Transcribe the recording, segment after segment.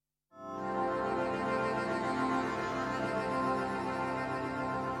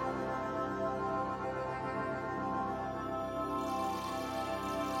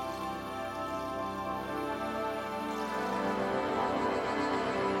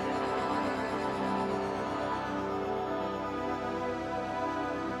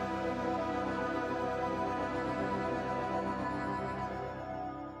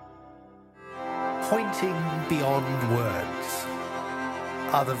pointing beyond words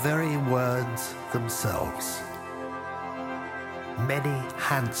are the very words themselves. Many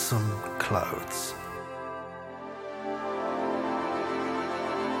handsome clothes.